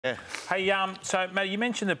Yeah. Hey, so, Matty, you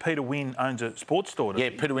mentioned that Peter Wynn owns a sports store. Yeah,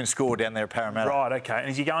 Peter Wynn score down there at Parramatta. Right, OK. And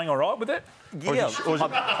is he going all right with it? Yeah,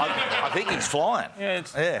 I think he's flying. Yeah,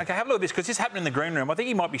 OK, have a look at this, because this happened in the green room. I think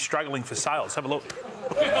he might be struggling for sales. Have a look.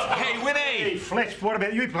 Hey, Winnie! Hey, Fletch, what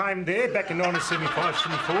about you playing there back in 1975,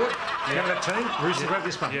 74? Remember that team? Roosters wrote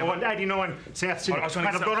this one. Yeah. Oh, and 89 South Sydney. Mate,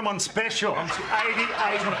 I've got them on special. 88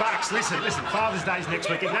 bucks. Listen, Father's Day's next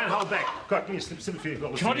weekend. Don't hold back. God, give me a slip for you.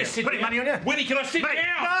 Can I just sit Put down? money on you? Winnie, can I sit Mate,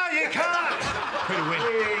 down? no, you can't. Peter Wynn.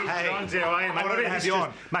 Hey, Johns, how are you, mate? What do I have you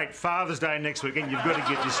on? Mate, Father's Day next weekend, you've got to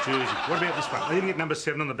get this jersey. What about this one? I didn't get number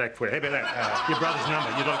 7 on the back for you. How about that? Your brother's number.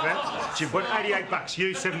 You like that? You've got 88 bucks.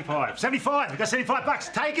 You 75. 75. You've got 75 bucks.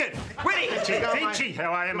 Take it. Winnie. Finchie.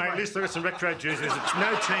 How are you, mate? Listen, there's some retro jerseys. There's no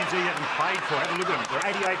teams here you haven't paid for. Have a look at them. They're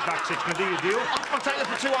 88 bucks each. Can I do your deal? I'll take it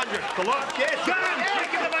for 200. The lot? Yes. Go on.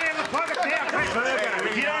 Get the money in the pocket now.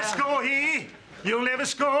 If you don't score here, you'll never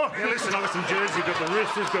score. Now listen, I've got some jerseys. You've got the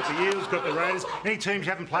Roosters, got the Eels, got the Raiders. Any teams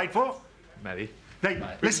you haven't played for? Matty. Hey,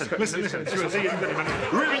 listen. Ruben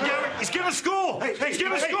Garrett, he's going to score. He's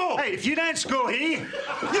going to score. Hey, if you don't score here,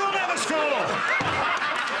 you'll never score.